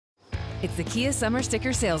It's the Kia Summer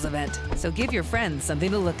Sticker Sales Event, so give your friends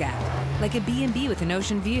something to look at, like a B&B with an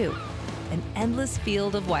ocean view, an endless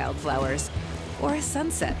field of wildflowers, or a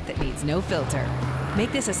sunset that needs no filter.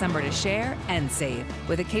 Make this a summer to share and save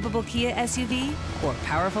with a capable Kia SUV or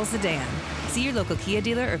powerful sedan. See your local Kia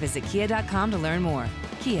dealer or visit kia.com to learn more.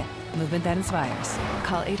 Kia, movement that inspires.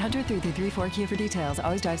 Call 800-3334-KIA for details.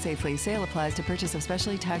 Always drive safely. Sale applies to purchase of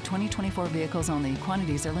specially tagged 2024 vehicles only.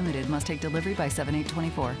 Quantities are limited. Must take delivery by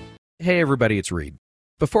 7/8/24. Hey everybody, it's Reed.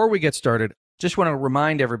 Before we get started, just want to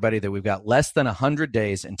remind everybody that we've got less than 100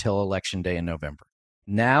 days until Election Day in November.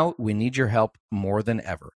 Now we need your help more than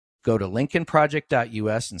ever. Go to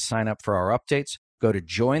lincolnproject.us and sign up for our updates. Go to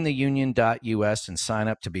jointheunion.us and sign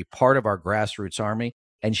up to be part of our grassroots army,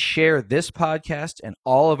 and share this podcast and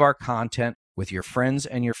all of our content with your friends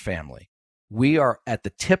and your family. We are at the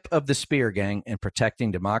tip of the spear, gang, in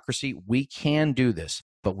protecting democracy. We can do this,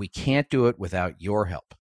 but we can't do it without your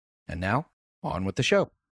help. And now, on with the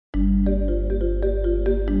show.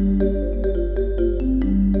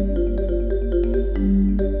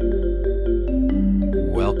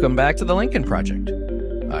 Welcome back to the Lincoln Project.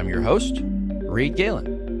 I'm your host, Reed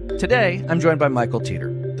Galen. Today, I'm joined by Michael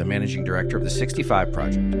Teter, the managing director of the 65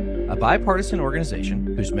 Project, a bipartisan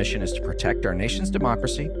organization whose mission is to protect our nation's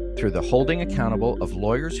democracy through the holding accountable of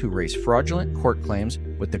lawyers who raise fraudulent court claims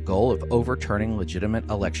with the goal of overturning legitimate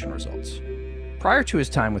election results. Prior to his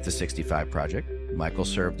time with the 65 Project, Michael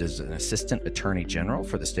served as an assistant attorney general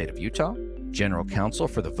for the state of Utah, general counsel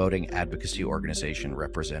for the voting advocacy organization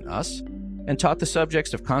Represent Us, and taught the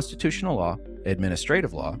subjects of constitutional law,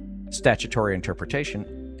 administrative law, statutory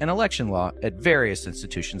interpretation, and election law at various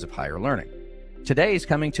institutions of higher learning. Today he's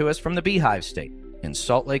coming to us from the Beehive State in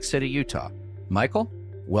Salt Lake City, Utah. Michael,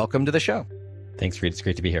 welcome to the show. Thanks, Reed. It's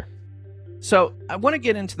great to be here. So I want to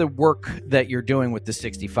get into the work that you're doing with the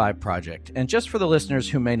 65 Project. And just for the listeners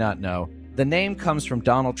who may not know, the name comes from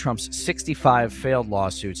Donald Trump's 65 failed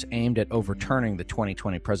lawsuits aimed at overturning the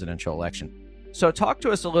 2020 presidential election. So talk to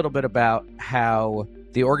us a little bit about how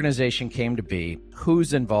the organization came to be,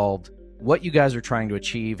 who's involved, what you guys are trying to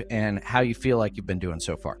achieve, and how you feel like you've been doing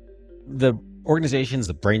so far. The organization is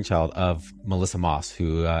the brainchild of Melissa Moss,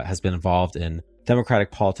 who has been involved in Democratic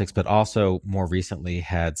politics, but also more recently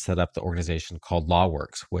had set up the organization called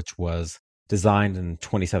LawWorks, which was designed in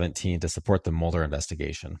 2017 to support the Mueller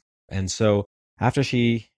investigation. And so after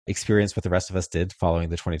she experienced what the rest of us did following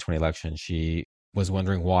the 2020 election, she was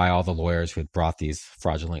wondering why all the lawyers who had brought these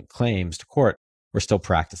fraudulent claims to court were still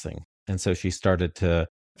practicing. And so she started to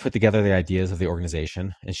put together the ideas of the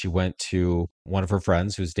organization, and she went to one of her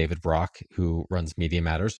friends, who's David Brock, who runs Media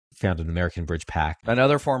Matters, founded American Bridge PAC.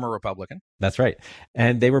 Another former Republican. That's right.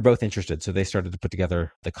 And they were both interested. So they started to put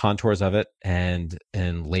together the contours of it. And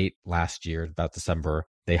in late last year, about December,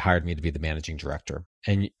 they hired me to be the managing director.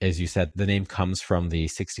 And as you said, the name comes from the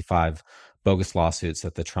 65 bogus lawsuits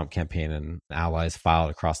that the Trump campaign and allies filed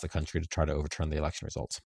across the country to try to overturn the election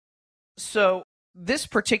results. So this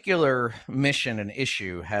particular mission and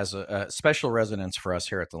issue has a special resonance for us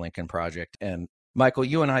here at the Lincoln Project. And Michael,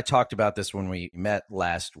 you and I talked about this when we met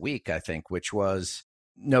last week, I think, which was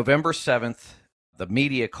November 7th, the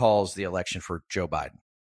media calls the election for Joe Biden.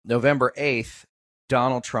 November 8th,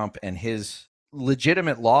 Donald Trump and his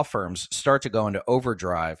legitimate law firms start to go into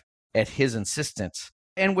overdrive at his insistence,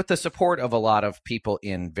 and with the support of a lot of people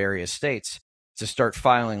in various states, to start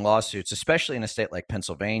filing lawsuits, especially in a state like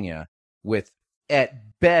Pennsylvania, with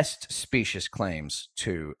at best specious claims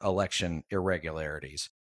to election irregularities.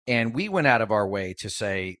 And we went out of our way to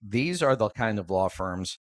say, these are the kind of law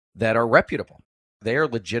firms that are reputable. They are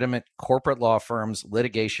legitimate corporate law firms,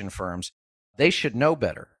 litigation firms. They should know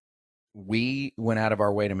better. We went out of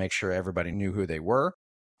our way to make sure everybody knew who they were.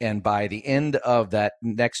 And by the end of that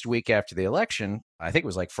next week after the election, I think it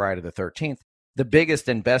was like Friday the 13th, the biggest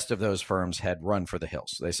and best of those firms had run for the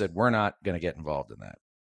hills. They said, we're not going to get involved in that.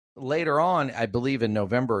 Later on, I believe in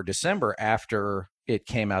November or December, after it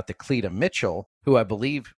came out that Cleta Mitchell, who I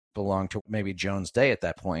believe belonged to maybe Jones Day at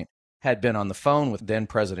that point, had been on the phone with then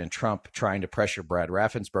President Trump trying to pressure Brad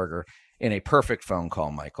Raffensperger in a perfect phone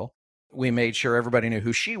call, Michael. We made sure everybody knew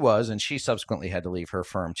who she was, and she subsequently had to leave her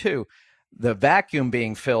firm too. The vacuum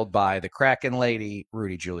being filled by the Kraken lady,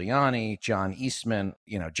 Rudy Giuliani, John Eastman,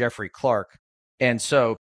 Jeffrey Clark. And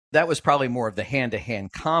so that was probably more of the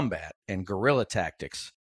hand-to-hand combat and guerrilla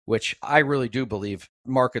tactics, which I really do believe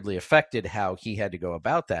markedly affected how he had to go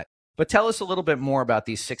about that. But tell us a little bit more about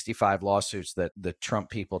these 65 lawsuits that the Trump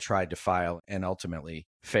people tried to file and ultimately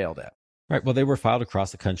failed at. Right. Well, they were filed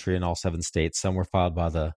across the country in all 7 states. Some were filed by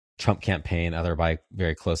the Trump campaign, other by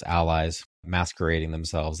very close allies, masquerading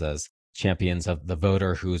themselves as champions of the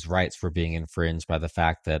voter whose rights were being infringed by the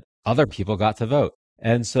fact that other people got to vote.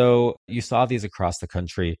 And so you saw these across the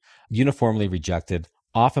country uniformly rejected,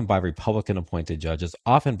 often by Republican appointed judges,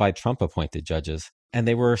 often by Trump appointed judges. And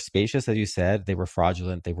they were spacious, as you said, they were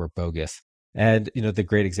fraudulent, they were bogus. And, the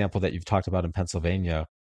great example that you've talked about in Pennsylvania,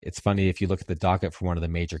 it's funny if you look at the docket for one of the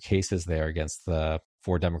major cases there against the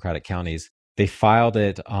 4 Democratic counties, they filed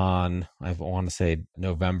it on, I want to say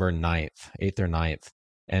November 9th, 8th or 9th,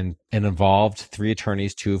 and involved 3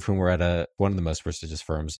 attorneys, 2 of whom were at one of the most prestigious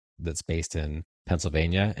firms that's based in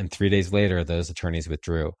Pennsylvania. And 3 days later, those attorneys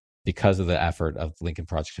withdrew because of the effort of the Lincoln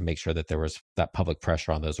Project to make sure that there was that public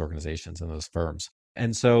pressure on those organizations and those firms.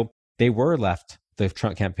 And so they were left, the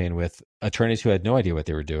Trump campaign, with attorneys who had no idea what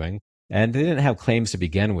they were doing. And they didn't have claims to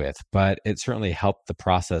begin with, but it certainly helped the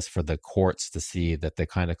process for the courts to see that the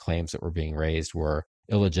kind of claims that were being raised were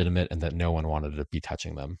illegitimate and that no one wanted to be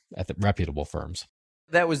touching them at the reputable firms.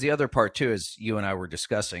 That was the other part too, as you and I were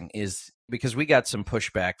discussing, is because we got some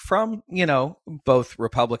pushback from, both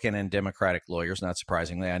Republican and Democratic lawyers, not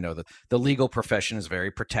surprisingly. I know that the legal profession is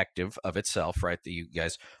very protective of itself, right? That you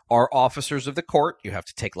guys are officers of the court. You have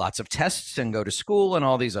to take lots of tests and go to school and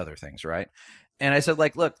all these other things, right? And I said,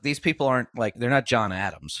 look, these people aren't they're not John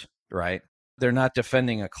Adams, right? They're not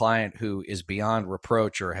defending a client who is beyond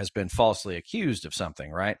reproach or has been falsely accused of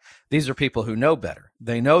something, right? These are people who know better.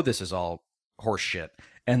 They know this is all horse shit,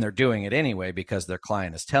 and they're doing it anyway because their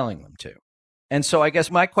client is telling them to. And so I guess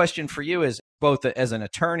my question for you is, both as an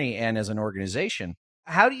attorney and as an organization,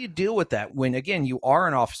 how do you deal with that when, again, you are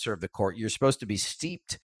an officer of the court? You're supposed to be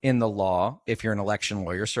steeped in the law. If you're an election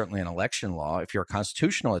lawyer, certainly in election law. If you're a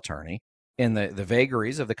constitutional attorney, in the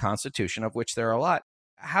vagaries of the Constitution, of which there are a lot.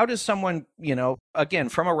 How does someone, again,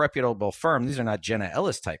 from a reputable firm, these are not Jenna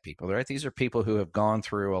Ellis type people, right? These are people who have gone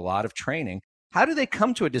through a lot of training. How do they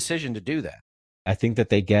come to a decision to do that? I think that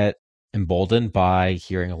they get emboldened by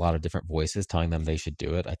hearing a lot of different voices telling them they should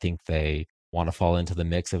do it. I think they want to fall into the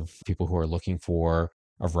mix of people who are looking for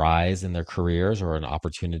a rise in their careers or an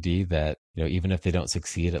opportunity that, even if they don't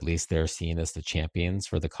succeed, at least they're seen as the champions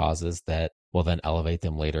for the causes that will then elevate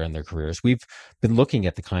them later in their careers. We've been looking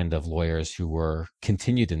at the kind of lawyers who were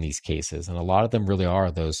continued in these cases, and a lot of them really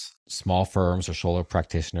are those small firms or solo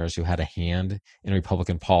practitioners who had a hand in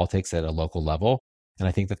Republican politics at a local level. And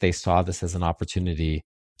I think that they saw this as an opportunity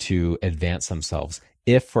to advance themselves.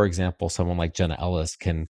 If, for example, someone like Jenna Ellis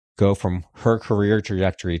can go from her career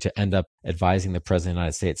trajectory to end up advising the president of the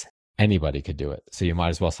United States, anybody could do it. So you might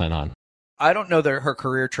as well sign on. I don't know that her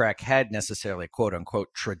career track had necessarily a quote unquote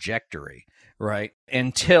trajectory, right?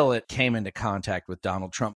 Until it came into contact with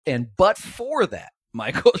Donald Trump. But for that,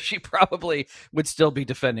 Michael, she probably would still be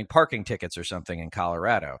defending parking tickets or something in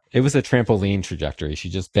Colorado. It was a trampoline trajectory. She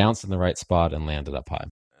just bounced in the right spot and landed up high.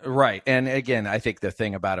 Right. And again, I think the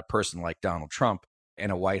thing about a person like Donald Trump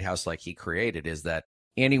in a White House like he created is that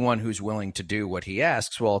anyone who's willing to do what he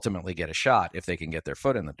asks will ultimately get a shot if they can get their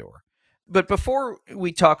foot in the door. But before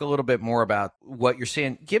we talk a little bit more about what you're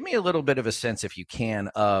seeing, give me a little bit of a sense, if you can,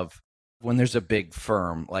 of when there's a big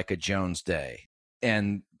firm like a Jones Day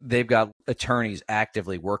and they've got attorneys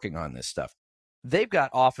actively working on this stuff. They've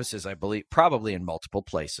got offices, I believe, probably in multiple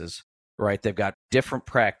places, right? They've got different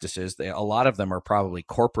practices. A lot of them are probably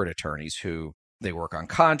corporate attorneys who they work on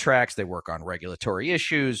contracts, they work on regulatory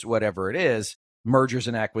issues, whatever it is, mergers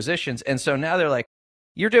and acquisitions. And so now they're like,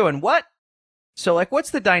 you're doing what? So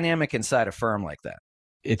what's the dynamic inside a firm like that?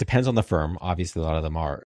 It depends on the firm. Obviously, a lot of them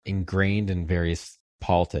are ingrained in various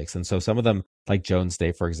politics. And so some of them, like Jones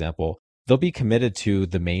Day, for example, they'll be committed to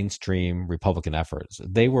the mainstream Republican efforts.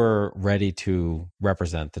 They were ready to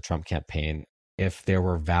represent the Trump campaign. If there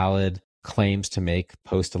were valid claims to make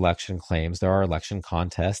post-election claims, there are election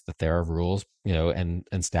contests, that there are rules, and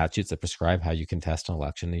statutes that prescribe how you contest an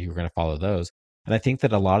election, and you're going to follow those. And I think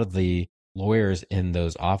that a lot of the lawyers in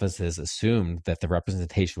those offices assumed that the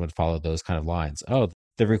representation would follow those kind of lines. Oh,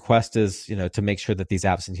 the request is, to make sure that these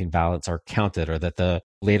absentee ballots are counted, or that the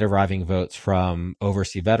late arriving votes from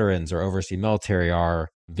overseas veterans or overseas military are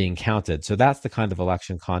being counted. So that's the kind of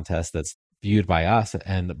election contest that's viewed by us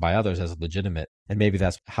and by others as legitimate. And maybe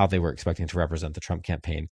that's how they were expecting to represent the Trump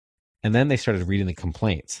campaign. And then they started reading the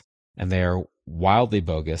complaints, and they're wildly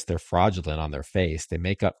bogus. They're fraudulent on their face. They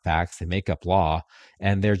make up facts, they make up law,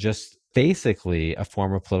 and they're just basically a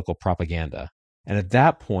form of political propaganda. And at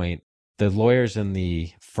that point, the lawyers in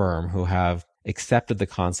the firm who have accepted the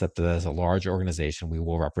concept that as a large organization, we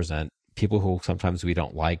will represent people who sometimes we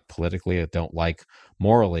don't like politically or don't like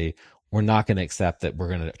morally, we're not going to accept that we're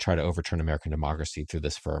going to try to overturn American democracy through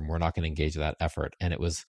this firm. We're not going to engage in that effort. And it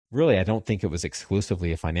was really, I don't think it was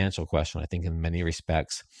exclusively a financial question. I think in many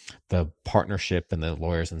respects, the partnership and the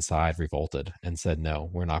lawyers inside revolted and said, no,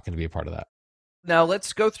 we're not going to be a part of that. Now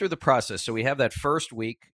let's go through the process. So we have that first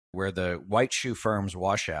week where the white shoe firms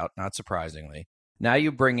wash out, not surprisingly. Now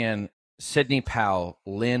you bring in Sidney Powell,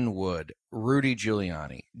 Lynn Wood, Rudy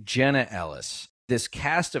Giuliani, Jenna Ellis, this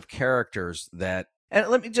cast of characters that, and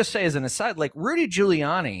let me just say as an aside, like Rudy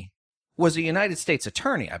Giuliani was a United States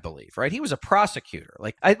attorney, I believe, right? He was a prosecutor.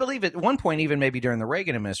 Like, I believe at one point, even maybe during the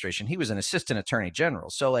Reagan administration, he was an assistant attorney general.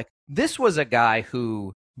 So, like, this was a guy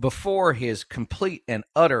who, before his complete and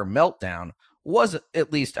utter meltdown, was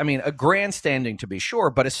at least, I mean, a grandstanding to be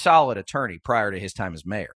sure, but a solid attorney prior to his time as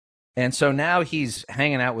mayor. And so now he's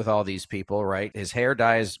hanging out with all these people, right? His hair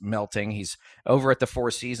dye is melting. He's over at the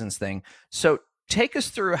Four Seasons thing. So take us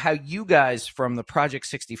through how you guys, from the Project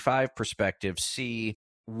 65 perspective, see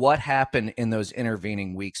what happened in those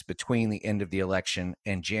intervening weeks between the end of the election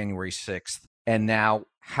and January 6th, and now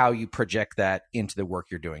how you project that into the work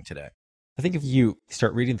you're doing today. I think if you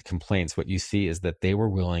start reading the complaints, what you see is that they were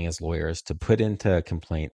willing as lawyers to put into a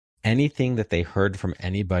complaint anything that they heard from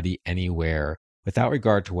anybody, anywhere, without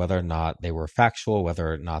regard to whether or not they were factual,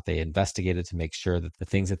 whether or not they investigated to make sure that the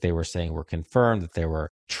things that they were saying were confirmed, that there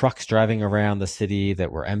were trucks driving around the city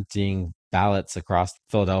that were emptying ballots across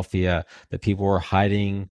Philadelphia, that people were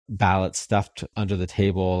hiding ballots stuffed under the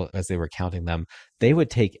table as they were counting them. They would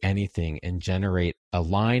take anything and generate a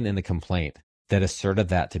line in the complaint that asserted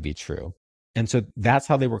that to be true. And so that's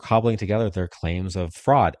how they were cobbling together their claims of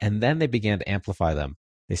fraud. And then they began to amplify them.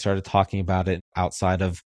 They started talking about it outside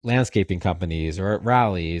of landscaping companies or at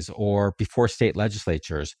rallies or before state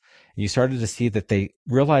legislatures. And you started to see that they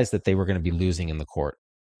realized that they were going to be losing in the court.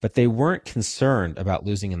 But they weren't concerned about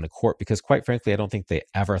losing in the court because, quite frankly, I don't think they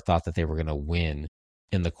ever thought that they were going to win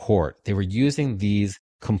in the court. They were using these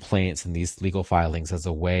complaints and these legal filings as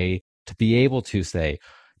a way to be able to say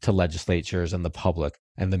to legislatures and the public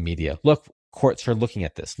and the media, look, courts are looking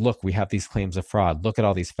at this. Look, we have these claims of fraud. Look at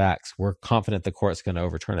all these facts. We're confident the court's going to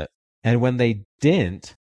overturn it. And when they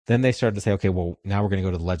didn't, then they started to say, okay, well, now we're going to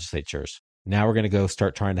go to the legislatures. Now we're going to go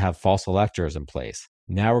start trying to have false electors in place.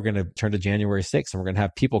 Now we're going to turn to January 6th and we're going to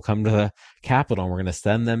have people come to the Capitol and we're going to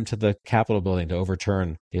send them to the Capitol building to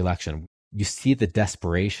overturn the election. You see the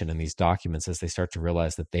desperation in these documents as they start to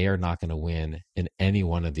realize that they are not going to win in any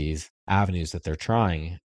one of these avenues that they're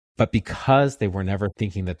trying. But because they were never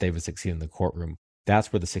thinking that they would succeed in the courtroom,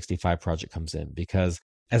 that's where the 65 Project comes in. Because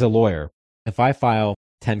as a lawyer, if I file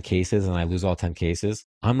 10 cases and I lose all 10 cases,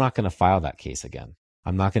 I'm not going to file that case again.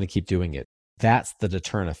 I'm not going to keep doing it. That's the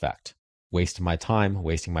deterrent effect. Wasting my time,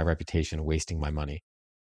 wasting my reputation, wasting my money.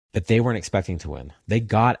 But they weren't expecting to win. They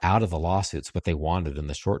got out of the lawsuits what they wanted in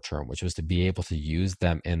the short term, which was to be able to use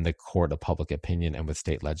them in the court of public opinion and with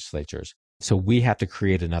state legislatures. So we have to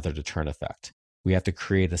create another deterrent effect. We have to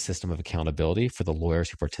create a system of accountability for the lawyers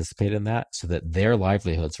who participate in that so that their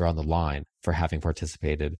livelihoods are on the line for having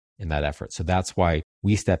participated in that effort. So that's why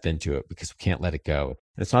we step into it, because we can't let it go.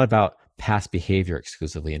 And it's not about past behavior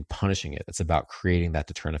exclusively and punishing it. It's about creating that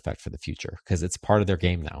deterrent effect for the future because it's part of their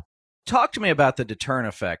game now. Talk to me about the deterrent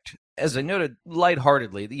effect. As I noted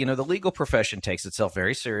lightheartedly, the legal profession takes itself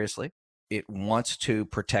very seriously. It wants to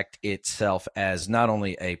protect itself as not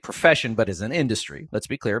only a profession, but as an industry. Let's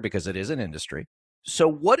be clear, because it is an industry. So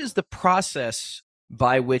what is the process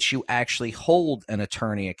by which you actually hold an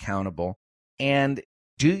attorney accountable? And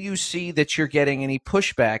do you see that you're getting any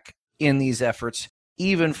pushback in these efforts,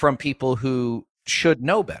 even from people who should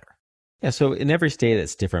know better? Yeah, so in every state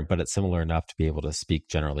it's different, but it's similar enough to be able to speak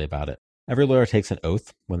generally about it. Every lawyer takes an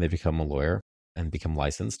oath when they become a lawyer and become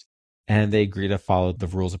licensed. And they agree to follow the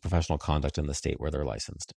rules of professional conduct in the state where they're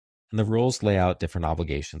licensed. And the rules lay out different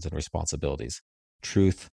obligations and responsibilities.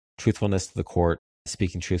 Truthfulness to the court,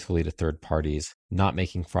 speaking truthfully to third parties, not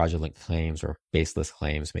making fraudulent claims or baseless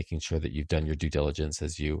claims, making sure that you've done your due diligence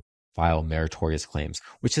as you file meritorious claims,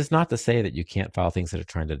 which is not to say that you can't file things that are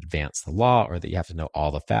trying to advance the law or that you have to know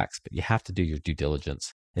all the facts, but you have to do your due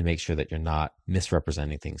diligence and make sure that you're not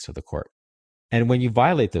misrepresenting things to the court. And when you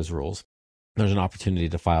violate those rules, there's an opportunity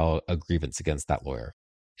to file a grievance against that lawyer.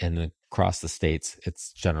 And across the states,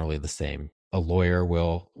 it's generally the same. A lawyer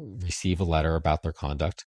will receive a letter about their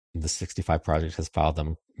conduct. The 65 Project has filed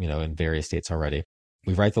them, in various states already.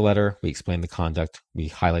 We write the letter, we explain the conduct, we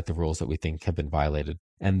highlight the rules that we think have been violated.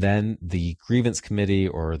 And then the grievance committee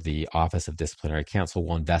or the Office of Disciplinary Counsel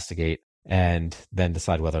will investigate and then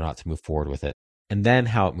decide whether or not to move forward with it. And then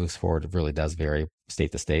how it moves forward really does vary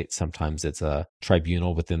state to state. Sometimes it's a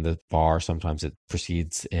tribunal within the bar. Sometimes it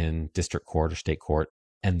proceeds in district court or state court.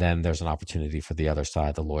 And then there's an opportunity for the other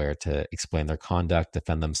side, the lawyer, to explain their conduct,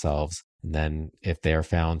 defend themselves. And then if they're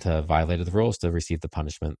found to have violated the rules, to receive the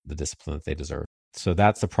punishment, the discipline that they deserve. So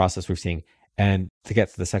that's the process we're seeing. And to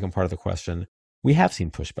get to the second part of the question, We have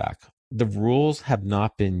seen pushback. The rules have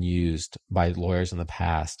not been used by lawyers in the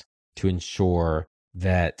past to ensure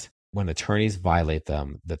that when attorneys violate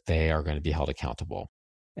them, that they are going to be held accountable.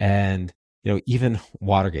 And, even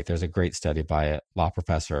Watergate, there's a great study by a law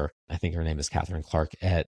professor, I think her name is Catherine Clark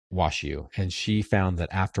at WashU, and she found that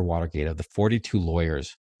after Watergate, of the 42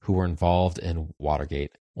 lawyers who were involved in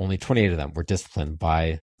Watergate, only 28 of them were disciplined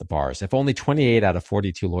by the bars. If only 28 out of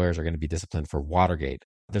 42 lawyers are going to be disciplined for Watergate,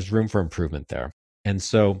 there's room for improvement there. And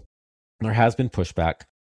so there has been pushback,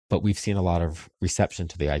 but we've seen a lot of reception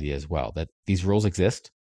to the idea as well that these rules exist.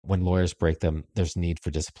 When lawyers break them, there's need for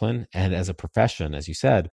discipline. And as a profession, as you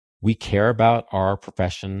said, we care about our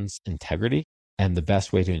profession's integrity. And the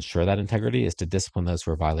best way to ensure that integrity is to discipline those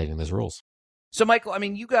who are violating those rules. So, Michael, I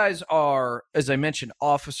mean, you guys are, as I mentioned,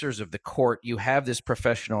 officers of the court. You have this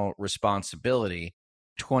professional responsibility.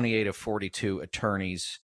 28 of 42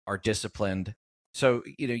 attorneys are disciplined. So,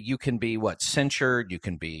 you can be censured, you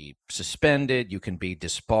can be suspended, you can be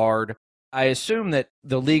disbarred. I assume that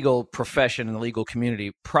the legal profession and the legal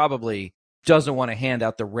community probably doesn't want to hand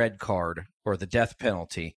out the red card or the death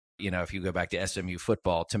penalty, if you go back to SMU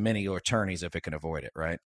football, to many attorneys if it can avoid it,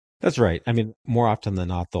 right? That's right. I mean, more often than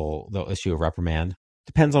not, they'll issue a reprimand.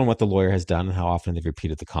 Depends on what the lawyer has done and how often they've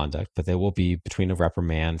repeated the conduct, but they will be between a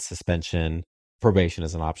reprimand, suspension, probation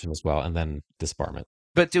is an option as well, and then disbarment.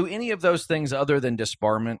 But do any of those things other than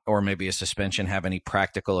disbarment or maybe a suspension have any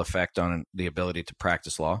practical effect on the ability to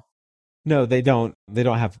practice law? No, they don't. They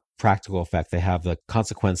don't have practical effect. They have the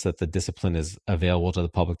consequence that the discipline is available to the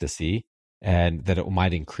public to see, and that it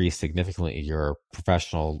might increase significantly your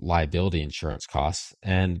professional liability insurance costs,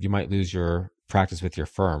 and you might lose your practice with your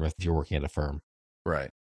firm if you're working at a firm.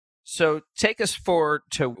 Right. So take us forward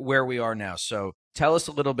to where we are now. So tell us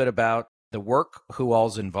a little bit about the work, who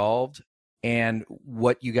all's involved, and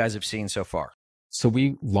what you guys have seen so far. So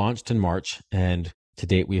we launched in March, and to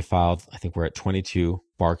date we have filed, I think we're at 22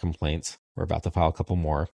 bar complaints. We're about to file a couple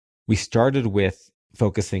more. We started with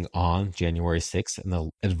focusing on January 6th and the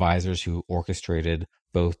advisors who orchestrated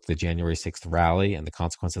both the January 6th rally and the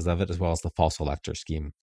consequences of it, as well as the false elector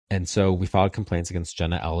scheme. And so we filed complaints against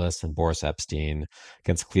Jenna Ellis and Boris Epstein,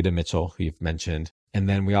 against Cleta Mitchell, who you've mentioned. And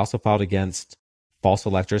then we also filed against false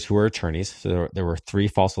electors who were attorneys. So there were 3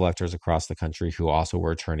 false electors across the country who also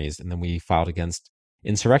were attorneys. And then we filed against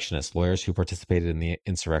insurrectionists, lawyers who participated in the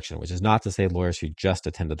insurrection, which is not to say lawyers who just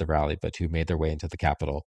attended the rally, but who made their way into the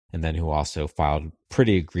Capitol, and then who also filed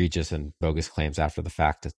pretty egregious and bogus claims after the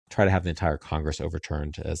fact to try to have the entire Congress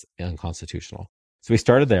overturned as unconstitutional. So we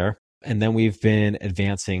started there, and then we've been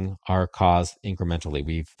advancing our cause incrementally.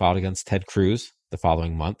 We've filed against Ted Cruz the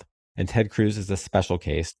following month, and Ted Cruz is a special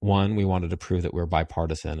case. One, we wanted to prove that we're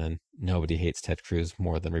bipartisan, and nobody hates Ted Cruz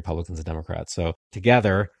more than Republicans and Democrats. So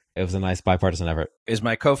together, it was a nice bipartisan effort. As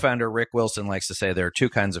my co-founder Rick Wilson likes to say, there are 2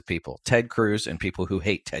 kinds of people, Ted Cruz and people who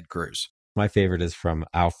hate Ted Cruz. My favorite is from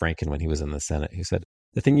Al Franken when he was in the Senate, who said,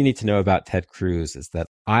 the thing you need to know about Ted Cruz is that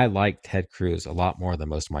I like Ted Cruz a lot more than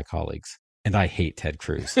most of my colleagues, and I hate Ted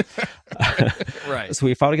Cruz. Right. So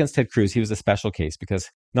we fought against Ted Cruz. He was a special case because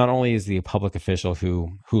not only is he a public official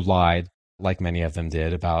who lied, like many of them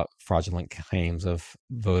did, about fraudulent claims of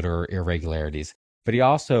voter irregularities, but he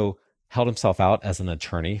also held himself out as an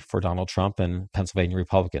attorney for Donald Trump and Pennsylvania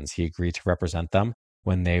Republicans. He agreed to represent them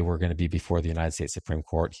when they were going to be before the United States Supreme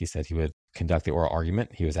Court. He said he would conduct the oral argument.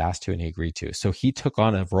 He was asked to, and he agreed to. So he took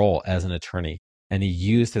on a role as an attorney, and he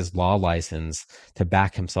used his law license to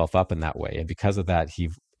back himself up in that way. And because of that, he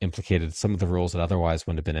implicated some of the rules that otherwise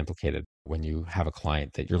wouldn't have been implicated when you have a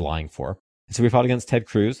client that you're lying for. So we fought against Ted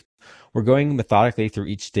Cruz. We're going methodically through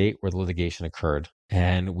each state where the litigation occurred,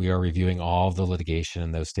 and we are reviewing all of the litigation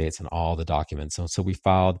in those states and all the documents. So we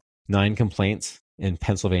filed 9 complaints in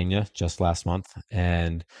Pennsylvania just last month.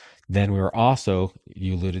 And then we were also,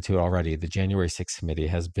 you alluded to it already, the January 6th committee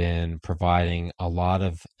has been providing a lot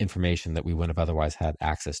of information that we wouldn't have otherwise had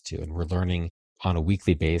access to. And we're learning on a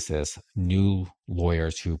weekly basis new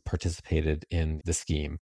lawyers who participated in the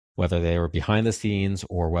scheme, whether they were behind the scenes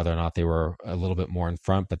or whether or not they were a little bit more in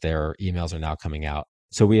front, but their emails are now coming out.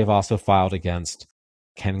 So we have also filed against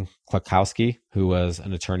Ken Klakowski, who was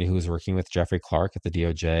an attorney who was working with Jeffrey Clark at the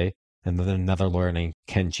DOJ, and then another lawyer named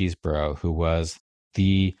Ken Cheeseborough, who was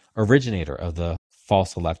the originator of the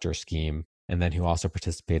false elector scheme, and then who also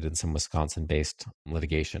participated in some Wisconsin-based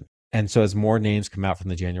litigation. And so as more names come out from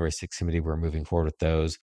the January 6th committee, we're moving forward with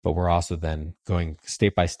those, but we're also then going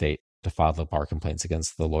state by state to file the bar complaints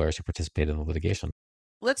against the lawyers who participated in the litigation.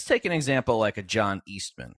 Let's take an example like a John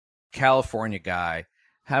Eastman, California guy.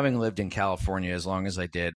 Having lived in California as long as I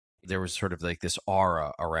did, there was sort of like this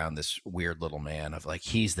aura around this weird little man of like,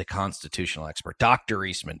 he's the constitutional expert, Dr.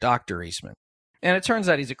 Eastman, Dr. Eastman. And it turns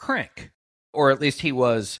out he's a crank, or at least he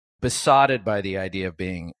was besotted by the idea of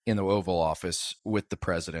being in the Oval Office with the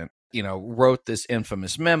president, wrote this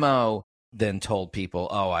infamous memo, then told people,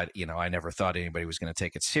 I never thought anybody was going to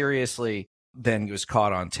take it seriously. Then he was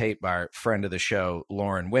caught on tape by our friend of the show,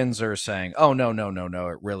 Lauren Windsor, saying, oh, no,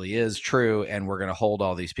 it really is true. And we're going to hold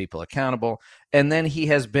all these people accountable. And then he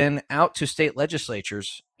has been out to state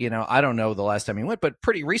legislatures. I don't know the last time he went, but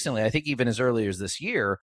pretty recently, I think even as early as this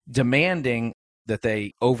year, demanding that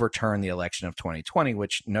they overturn the election of 2020,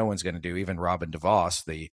 which no one's going to do. Even Robin DeVos,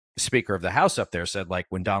 the Speaker of the House up there, said, like,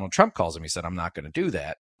 when Donald Trump calls him, he said, I'm not going to do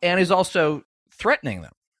that. And is also threatening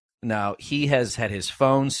them. Now, he has had his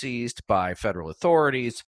phone seized by federal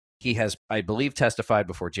authorities. He has, I believe, testified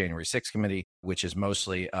before January 6th committee, which is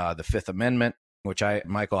mostly the Fifth Amendment, which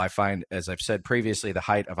Michael, I find, as I've said previously, the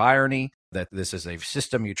height of irony, that this is a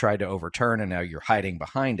system you tried to overturn and now you're hiding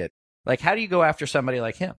behind it. Like, how do you go after somebody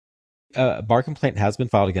like him? A bar complaint has been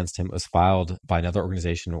filed against him. It was filed by another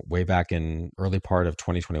organization way back in early part of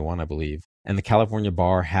 2021, I believe. And the California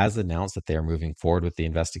bar has announced that they are moving forward with the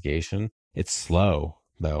investigation. It's slow,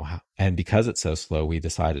 though. And because it's so slow, we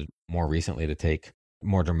decided more recently to take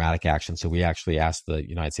more dramatic action. So we actually asked the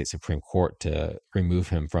United States Supreme Court to remove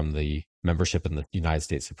him from the membership in the United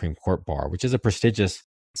States Supreme Court bar, which is a prestigious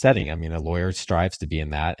setting. I mean, a lawyer strives to be in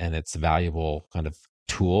that, and it's a valuable kind of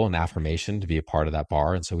tool and affirmation to be a part of that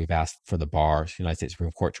bar. And so we've asked for the bar, United States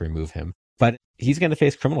Supreme Court, to remove him. But he's going to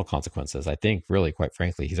face criminal consequences, I think, really, quite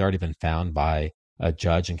frankly. He's already been found by a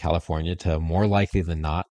judge in California to more likely than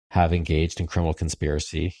not have engaged in criminal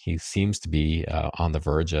conspiracy. He seems to be on the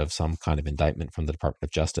verge of some kind of indictment from the Department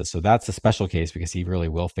of Justice. So that's a special case because he really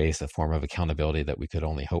will face a form of accountability that we could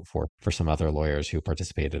only hope for some other lawyers who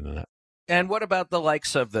participated in it. And what about the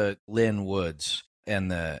likes of the Lynn Woods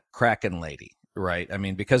and the Kraken lady? Right. I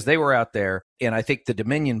mean, because they were out there, and I think the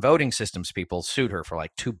Dominion voting systems people sued her for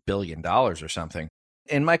like $2 billion or something.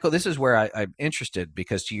 And Michael, this is where I'm interested,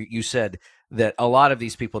 because you said that a lot of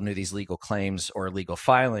these people knew these legal claims or legal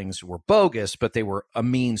filings were bogus, but they were a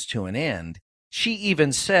means to an end. She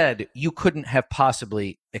even said, you couldn't have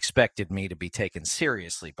possibly expected me to be taken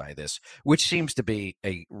seriously by this, which seems to be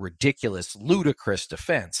a ridiculous, ludicrous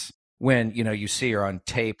defense when, you see her on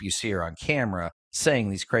tape, you see her on camera saying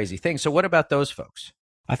these crazy things. So what about those folks?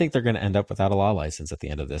 I think they're going to end up without a law license at the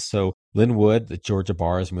end of this. So Lynn Wood, the Georgia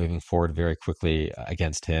bar, is moving forward very quickly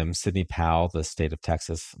against him. Sidney Powell, the state of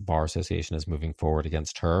Texas Bar Association, is moving forward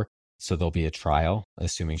against her. So there'll be a trial,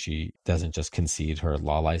 assuming she doesn't just concede her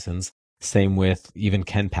law license. Same with even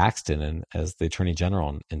Ken Paxton, and as the attorney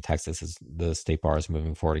general in Texas, the state bar is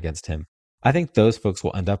moving forward against him. I think those folks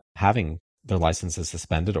will end up having their licenses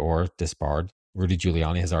suspended or disbarred. Rudy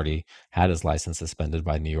Giuliani has already had his license suspended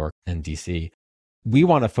by New York and DC. We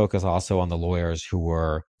want to focus also on the lawyers who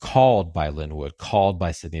were called by Lynn Wood, called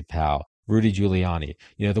by Sidney Powell, Rudy Giuliani,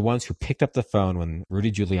 the ones who picked up the phone when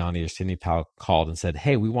Rudy Giuliani or Sidney Powell called and said,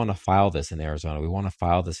 hey, we want to file this in Arizona. We want to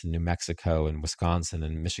file this in New Mexico and Wisconsin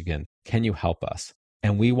and Michigan. Can you help us?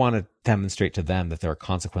 And we want to demonstrate to them that there are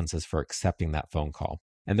consequences for accepting that phone call.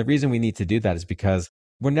 And the reason we need to do that is because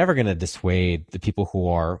we're never going to dissuade the people who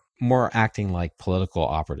are more acting like political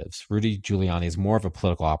operatives. Rudy Giuliani is more of a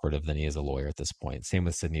political operative than he is a lawyer at this point. Same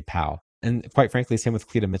with Sidney Powell. And quite frankly, same with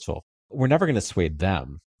Cleta Mitchell. We're never going to dissuade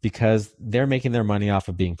them because they're making their money off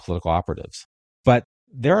of being political operatives. But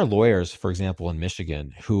there are lawyers, for example, in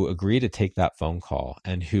Michigan, who agree to take that phone call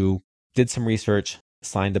and who did some research,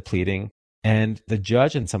 signed a pleading, and the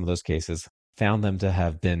judge in some of those cases found them to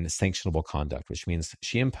have been sanctionable conduct, which means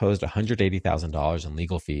she imposed $180,000 in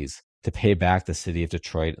legal fees to pay back the city of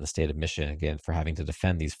Detroit and the state of Michigan, again, for having to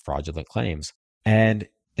defend these fraudulent claims. And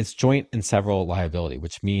it's joint and several liability,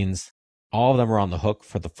 which means all of them are on the hook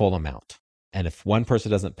for the full amount. And if one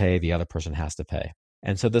person doesn't pay, the other person has to pay.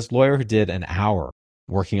 And so this lawyer who did an hour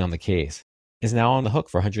working on the case is now on the hook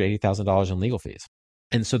for $180,000 in legal fees.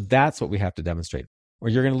 And so that's what we have to demonstrate. Or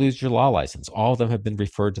you're going to lose your law license. All of them have been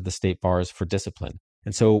referred to the state bars for discipline.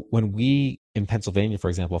 And so when we in Pennsylvania, for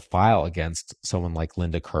example, file against someone like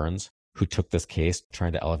Linda Kearns, who took this case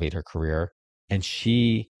trying to elevate her career, and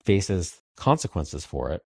she faces consequences for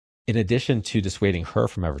it, in addition to dissuading her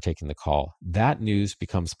from ever taking the call, that news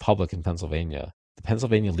becomes public in Pennsylvania. The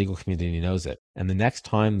Pennsylvania legal community knows it. And the next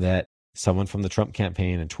time that someone from the Trump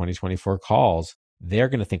campaign in 2024 calls, they're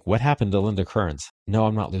going to think, what happened to Linda Kearns? No,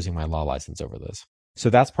 I'm not losing my law license over this. So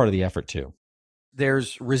that's part of the effort too.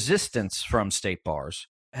 There's resistance from state bars.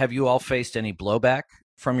 Have you all faced any blowback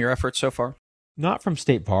from your efforts so far? Not from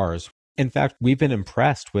state bars. In fact, we've been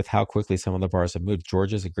impressed with how quickly some of the bars have moved.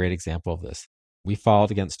 Georgia is a great example of this. We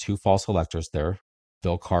filed against two false electors there,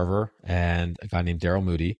 Bill Carver and a guy named Daryl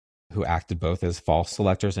Moody. who acted both as false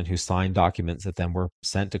electors and who signed documents that then were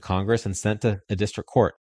sent to Congress and sent to a district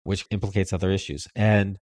court, which implicates other issues.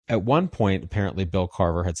 And at one point, apparently Bill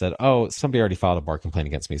Carver had said, oh, somebody already filed a bar complaint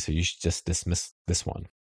against me, so you should just dismiss this one.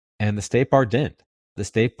 And the state bar didn't. The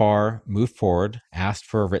state bar moved forward, asked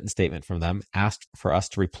for a written statement from them, asked for us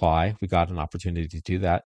to reply. We got an opportunity to do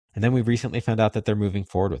that. And then we recently found out that they're moving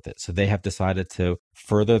forward with it. So they have decided to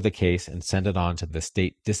further the case and send it on to the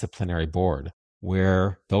state disciplinary board,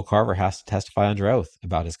 where Bill Carver has to testify under oath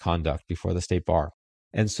about his conduct before the state bar.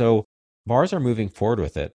 And so bars are moving forward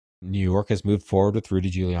with it. New York has moved forward with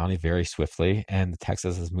Rudy Giuliani very swiftly, and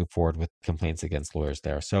Texas has moved forward with complaints against lawyers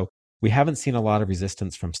there. So we haven't seen a lot of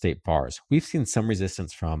resistance from state bars. We've seen some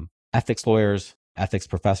resistance from ethics lawyers, ethics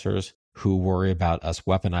professors who worry about us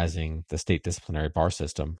weaponizing the state disciplinary bar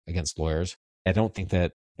system against lawyers. I don't think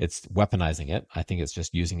that it's weaponizing it. I think it's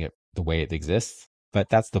just using it the way it exists. But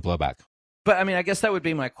that's the blowback. But I mean, I guess that would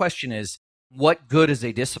be my question is, what good is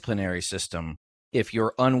a disciplinary system if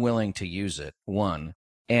you're unwilling to use it, one?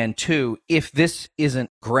 And two, if this isn't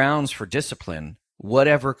grounds for discipline,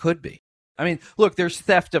 whatever could be? I mean, look, there's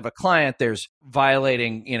theft of a client, there's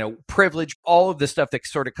violating, privilege, all of this stuff that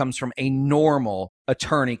sort of comes from a normal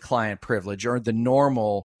attorney-client privilege or the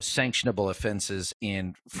normal sanctionable offenses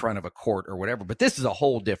in front of a court or whatever. But this is a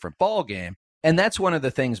whole different ballgame. And that's one of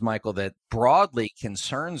the things, Michael, that broadly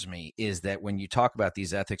concerns me is that when you talk about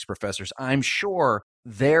these ethics professors, I'm sure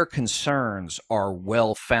their concerns are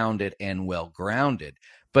well-founded and well-grounded.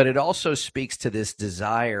 But it also speaks to this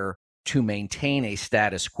desire to maintain a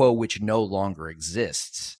status quo which no longer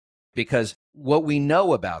exists. Because what we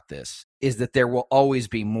know about this is that there will always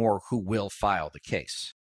be more who will file the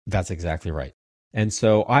case. That's exactly right. And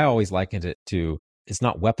so I always likened it to, it's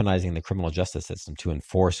not weaponizing the criminal justice system to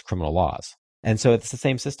enforce criminal laws. And so it's the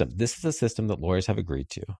same system. This is a system that lawyers have agreed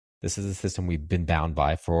to. This is a system we've been bound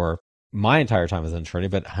by for my entire time as an attorney,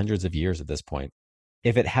 but hundreds of years at this point.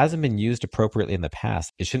 If it hasn't been used appropriately in the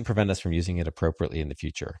past, it shouldn't prevent us from using it appropriately in the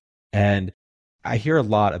future. And I hear a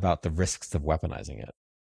lot about the risks of weaponizing it.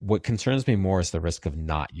 What concerns me more is the risk of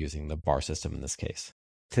not using the bar system in this case.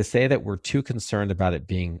 To say that we're too concerned about it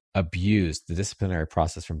being abused, the disciplinary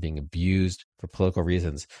process from being abused for political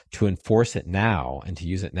reasons, to enforce it now and to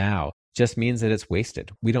use it now just means that it's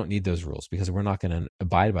wasted. We don't need those rules because we're not going to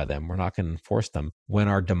abide by them. We're not going to enforce them when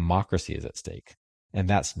our democracy is at stake. And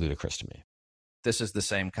that's ludicrous to me. This is the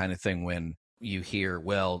same kind of thing when you hear,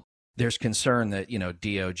 well, there's concern that,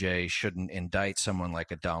 DOJ shouldn't indict someone like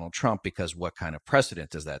a Donald Trump because what kind of precedent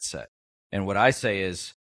does that set? And what I say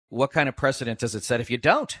is, what kind of precedent does it set if you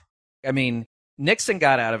don't? I mean, Nixon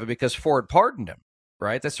got out of it because Ford pardoned him,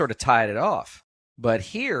 right? That sort of tied it off. But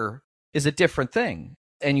here is a different thing.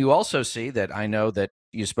 And you also see that I know that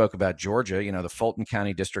you spoke about Georgia, the Fulton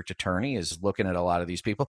County District Attorney is looking at a lot of these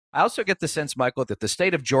people. I also get the sense, Michael, that the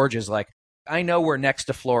state of Georgia is like, I know we're next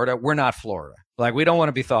to Florida. We're not Florida. Like, we don't want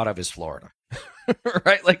to be thought of as Florida,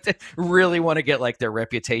 right? Like, they really want to get like their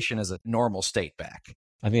reputation as a normal state back.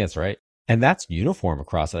 I think that's right. And that's uniform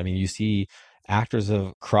across it. I mean, you see actors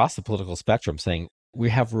across the political spectrum saying, we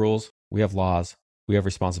have rules, we have laws, we have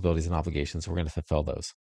responsibilities and obligations. We're going to fulfill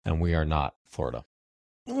those. And we are not Florida.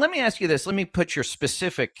 Let me ask you this. Let me put your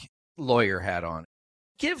specific lawyer hat on.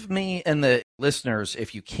 Give me and the listeners,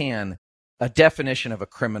 if you can, a definition of a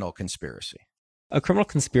criminal conspiracy. A criminal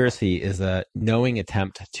conspiracy is a knowing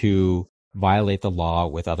attempt to violate the law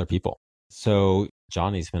with other people. So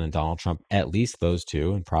John Eastman and Donald Trump, at least those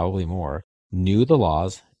two, and probably more, knew the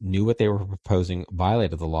laws, knew what they were proposing,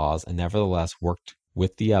 violated the laws, and nevertheless worked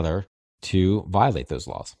with the other to violate those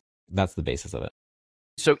laws. That's the basis of it.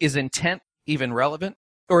 So is intent even relevant,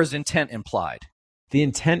 or is intent implied? The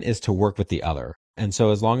intent is to work with the other. And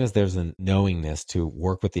so as long as there's a knowingness to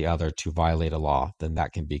work with the other to violate a law, then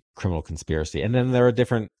that can be criminal conspiracy. And then there are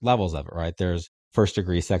different levels of it, right? There's first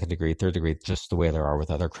degree, second degree, third degree, just the way there are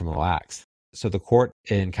with other criminal acts. So the court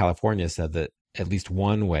in California said that at least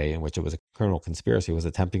one way in which it was a criminal conspiracy was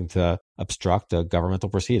attempting to obstruct a governmental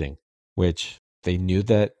proceeding, which they knew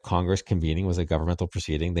that Congress convening was a governmental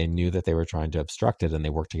proceeding. They knew that they were trying to obstruct it, and they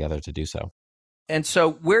worked together to do so. And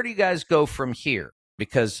so where do you guys go from here?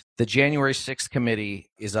 Because the January 6th committee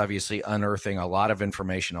is obviously unearthing a lot of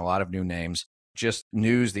information, a lot of new names. Just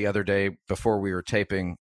news the other day before we were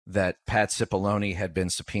taping that Pat Cipollone had been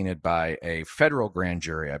subpoenaed by a federal grand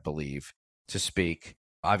jury, I believe, to speak.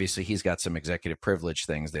 Obviously, he's got some executive privilege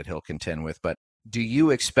things that he'll contend with. But do you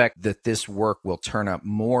expect that this work will turn up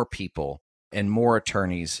more people and more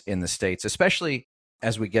attorneys in the states, especially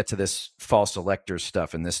as we get to this false electors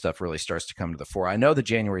stuff and this stuff really starts to come to the fore? I know the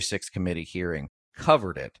January 6th committee hearing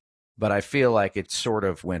covered it, but I feel like it sort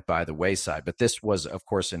of went by the wayside. But this was, of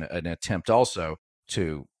course, an attempt also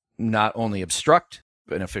to not only obstruct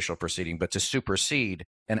an official proceeding, but to supersede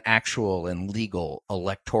an actual and legal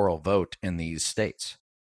electoral vote in these states.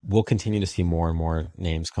 We'll continue to see more and more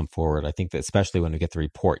names come forward. I think that especially when we get the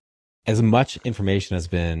report, as much information has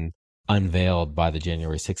been unveiled by the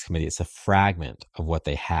January 6th committee, it's a fragment of what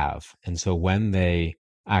they have. And so when they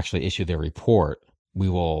actually issue their report, we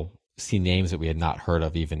will see names that we had not heard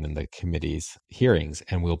of even in the committee's hearings,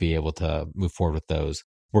 and we'll be able to move forward with those.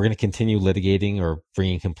 We're going to continue litigating or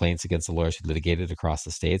bringing complaints against the lawyers who litigated across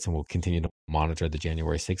the states, and we'll continue to monitor the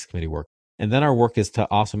January 6th committee work. And then our work is to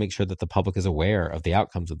also make sure that the public is aware of the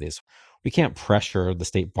outcomes of this. We can't pressure the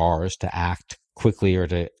state bars to act quickly or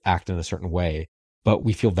to act in a certain way, but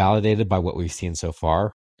we feel validated by what we've seen so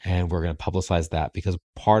far, and we're going to publicize that because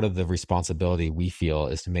part of the responsibility we feel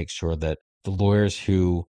is to make sure that the lawyers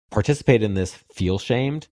who participate in this feel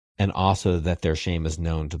shamed, and also that their shame is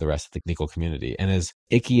known to the rest of the legal community. And as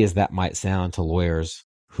icky as that might sound to lawyers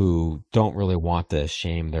who don't really want to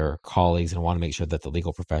shame their colleagues and want to make sure that the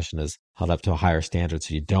legal profession is held up to a higher standard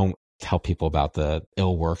so you don't tell people about the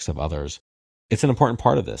ill works of others, it's an important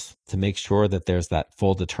part of this to make sure that there's that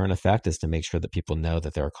full deterrent effect, is to make sure that people know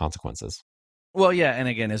that there are consequences. Well, yeah. And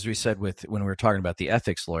again, as we said when we were talking about the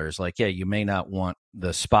ethics lawyers, like, yeah, you may not want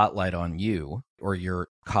the spotlight on you or your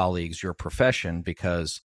colleagues, your profession,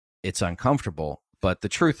 because it's uncomfortable. But the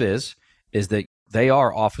truth is that they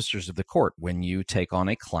are officers of the court. When you take on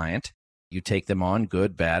a client, you take them on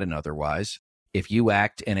good, bad, and otherwise. If you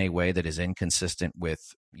act in a way that is inconsistent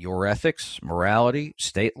with your ethics, morality,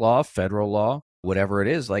 state law, federal law, whatever it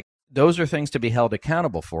is, like, those are things to be held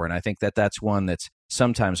accountable for. And I think that that's one that's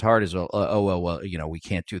sometimes hard is, well, we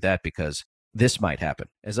can't do that because this might happen.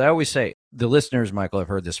 As I always say, the listeners, Michael, have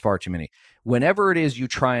heard this far too many. Whenever it is you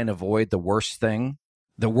try and avoid the worst thing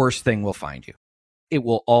will find you. It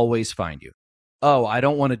will always find you. Oh, I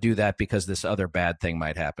don't want to do that because this other bad thing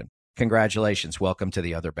might happen. Congratulations. Welcome to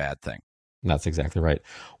the other bad thing. That's exactly right.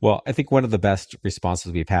 Well, I think one of the best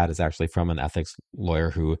responses we've had is actually from an ethics lawyer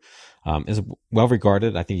who is well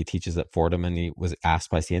regarded. I think he teaches at Fordham, and he was asked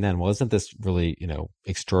by CNN, well, isn't this really,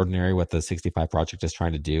 extraordinary what the 65 Project is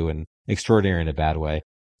trying to do, and extraordinary in a bad way?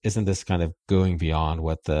 Isn't this kind of going beyond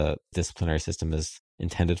what the disciplinary system is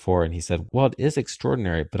intended for? And he said, well, it is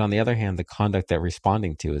extraordinary, but on the other hand, the conduct they're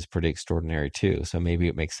responding to is pretty extraordinary too. So maybe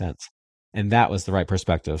it makes sense. And that was the right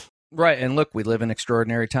perspective. Right. And look, we live in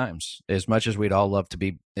extraordinary times. As much as we'd all love to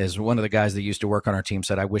be, as one of the guys that used to work on our team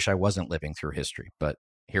said, I wish I wasn't living through history, but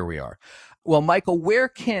here we are. Well, Michael, where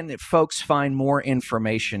can folks find more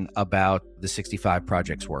information about the 65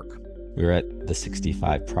 Project's work? We're at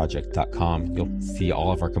the65project.com. You'll see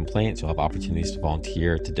all of our complaints. You'll have opportunities to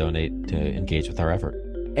volunteer, to donate, to engage with our effort.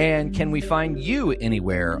 And can we find you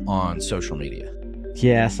anywhere on social media?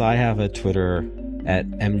 Yes, I have a Twitter at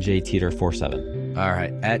MJTeter47. All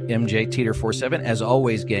right, at MJTeter47. As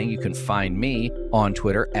always, gang, you can find me on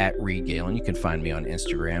Twitter at Reed Galen. You can find me on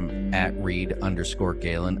Instagram at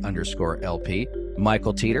Reed_Galen_LP.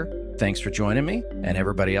 Michael Teter, thanks for joining me. And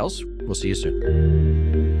everybody else, we'll see you soon.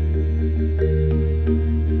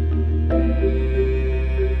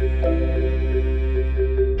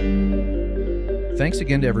 Thanks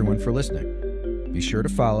again to everyone for listening. Be sure to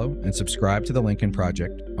follow and subscribe to The Lincoln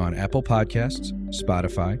Project on Apple Podcasts,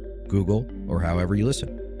 Spotify, Google, or however you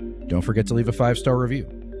listen. Don't forget to leave a 5-star review.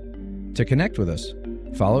 To connect with us,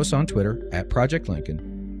 follow us on Twitter at Project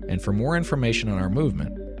Lincoln, and for more information on our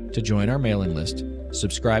movement, to join our mailing list,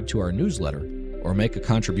 subscribe to our newsletter, or make a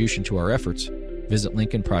contribution to our efforts, visit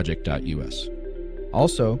lincolnproject.us.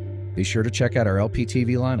 Also, be sure to check out our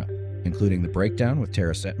LPTV lineup, including The Breakdown with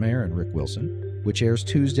Tara Setmayer and Rick Wilson, which airs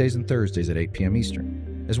Tuesdays and Thursdays at 8 p.m.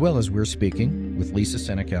 Eastern, as well as We're Speaking with Lisa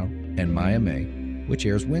Senecal and Maya May, which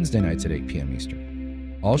airs Wednesday nights at 8 p.m.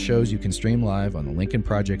 Eastern. All shows you can stream live on the Lincoln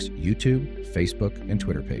Project's YouTube, Facebook, and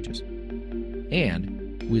Twitter pages.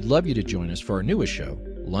 And we'd love you to join us for our newest show,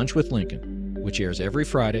 Lunch with Lincoln, which airs every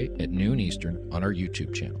Friday at noon Eastern on our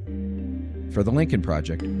YouTube channel. For the Lincoln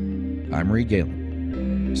Project, I'm Reed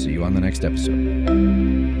Galen. See you on the next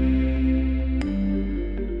episode.